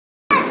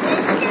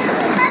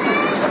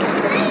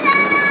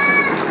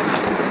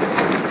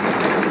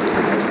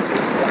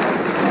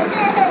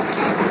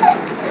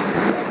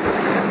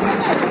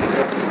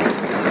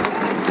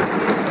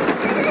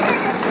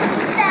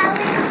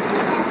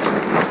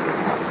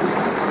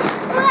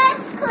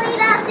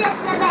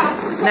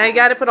Now you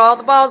got to put all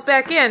the balls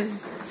back in.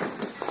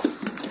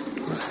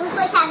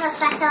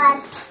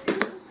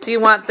 Do you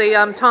want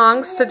the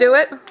tongs to do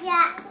it?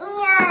 Yeah,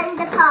 and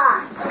the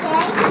pot,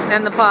 okay?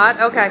 And the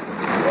pot? Okay.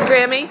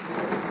 Grammy,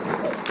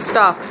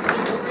 stop.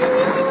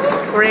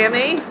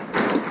 Grammy.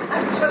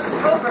 I'm just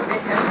over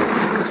here.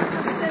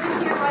 Just sitting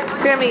here like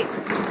Grammy.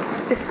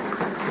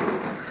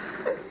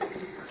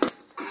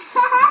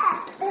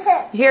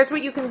 Here's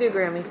what you can do,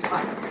 Grammy.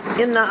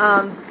 In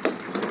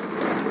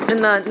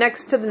the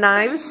next to the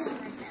knives,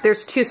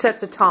 there's 2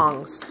 sets of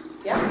tongs.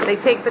 Yeah. They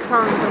take the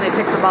tongs and they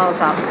pick the balls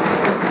up.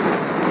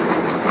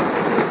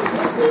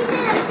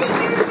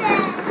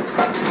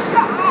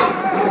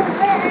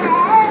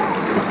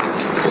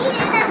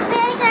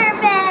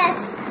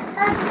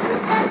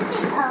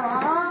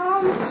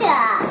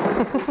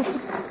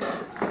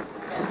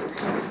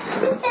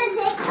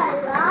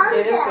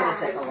 It is going to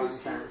take a long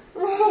time.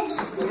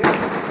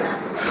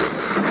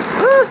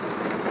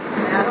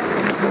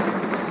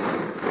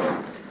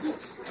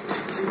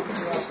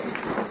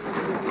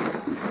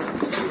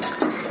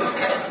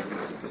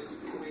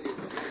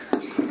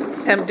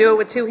 Do it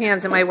with 2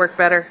 hands, it might work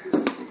better.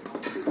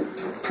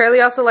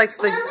 Charlie also likes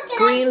the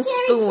green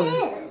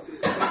spoon.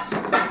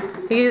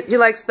 He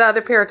likes the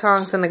other pair of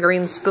tongs and the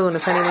green spoon,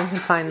 if anyone can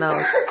find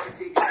those.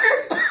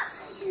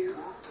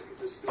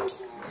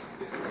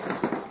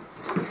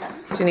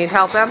 Do you need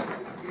help, Em?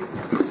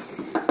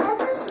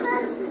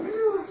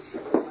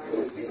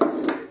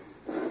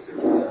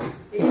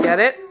 You get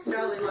it?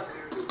 Charlie, look.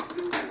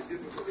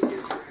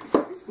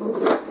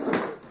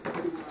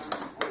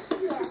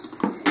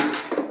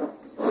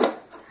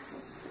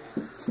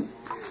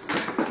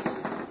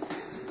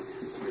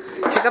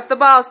 Pick up the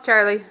balls,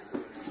 Charlie.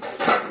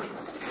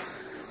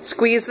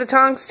 Squeeze the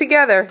tongs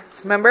together,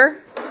 remember?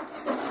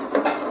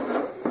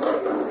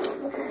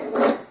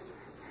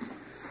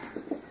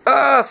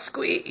 Oh,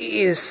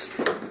 squeeze.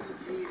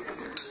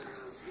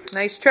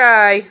 Nice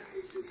try.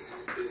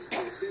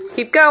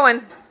 Keep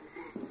going.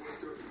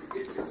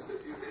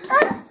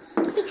 Oh,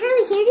 hey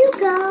Charlie, here you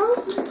go.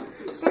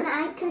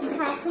 And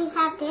can I please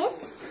have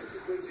this?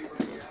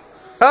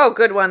 Oh,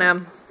 good one,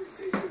 Em.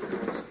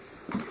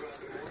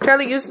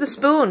 Charlie, use the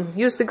spoon.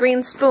 Use the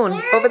green spoon.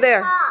 Over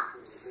there.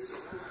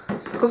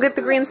 Go get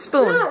the green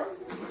spoon.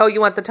 Oh, you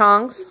want the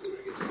tongs?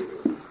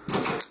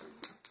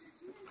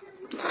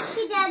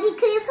 Hey, Daddy,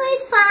 could you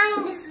please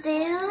find the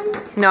spoon?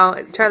 No,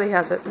 Charlie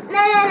has it. No.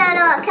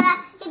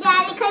 Hey,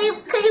 Daddy, could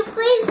you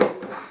please...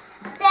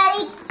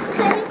 Daddy,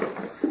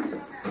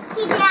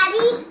 Hey,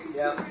 Daddy?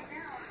 Yep.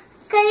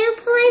 Could you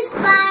please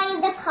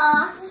find the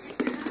pot?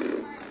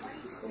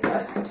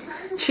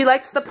 She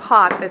likes the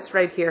pot that's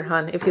right here,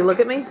 hon. If you look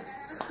at me.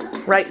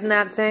 Right in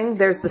that thing,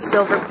 there's the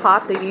silver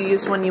pot that you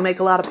use when you make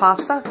a lot of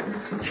pasta.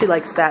 She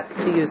likes that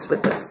to use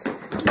with this. So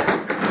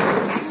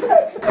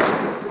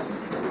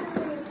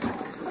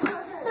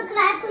can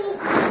I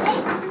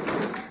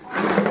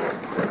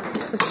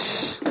please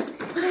Shh.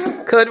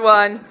 Good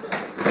one.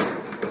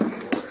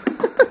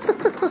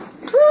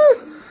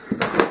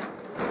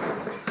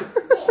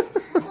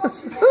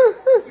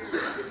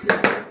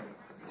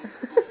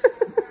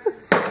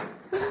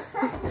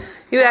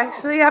 You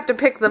actually have to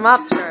pick them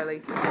up,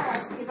 Charlie.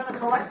 Yes, you're going to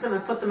collect them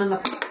and put them in the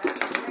pot.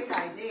 That's a great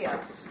idea.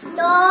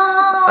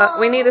 No!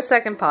 We need a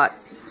second pot.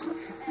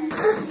 We need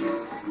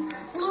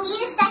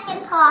a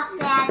second pot,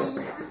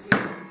 Daddy.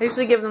 I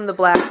usually give them the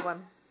black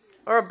one.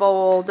 Or a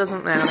bowl,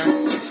 doesn't matter.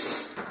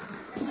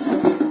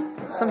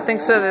 Something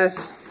so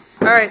this.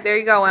 Alright, there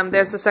you go, Em.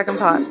 There's the second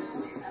pot.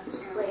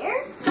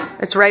 Where?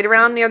 It's right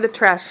around near the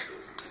trash.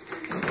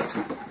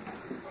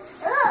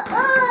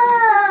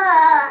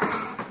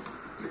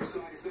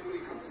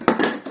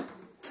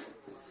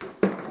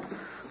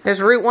 There's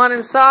Route 1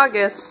 in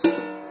Saugus.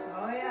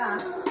 Oh, yeah.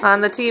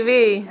 On the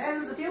TV.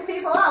 There's a few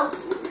people out.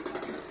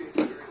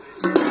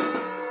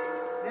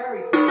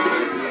 Very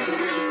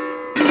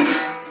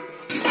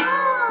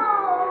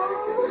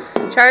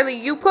No! Charlie,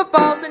 you put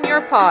balls in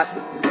your pot.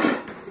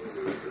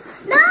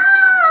 No!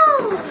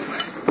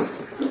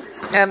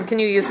 Can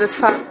you use this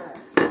pot?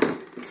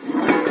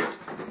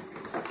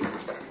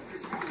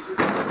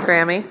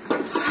 Grammy.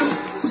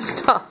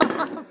 Stop.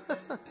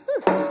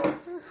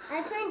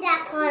 I turned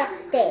that pot up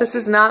there. This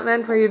is not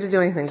meant for you to do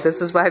anything.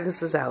 This is why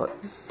this is out.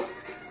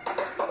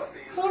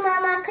 Hey,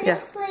 Mama, could Yeah.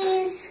 you please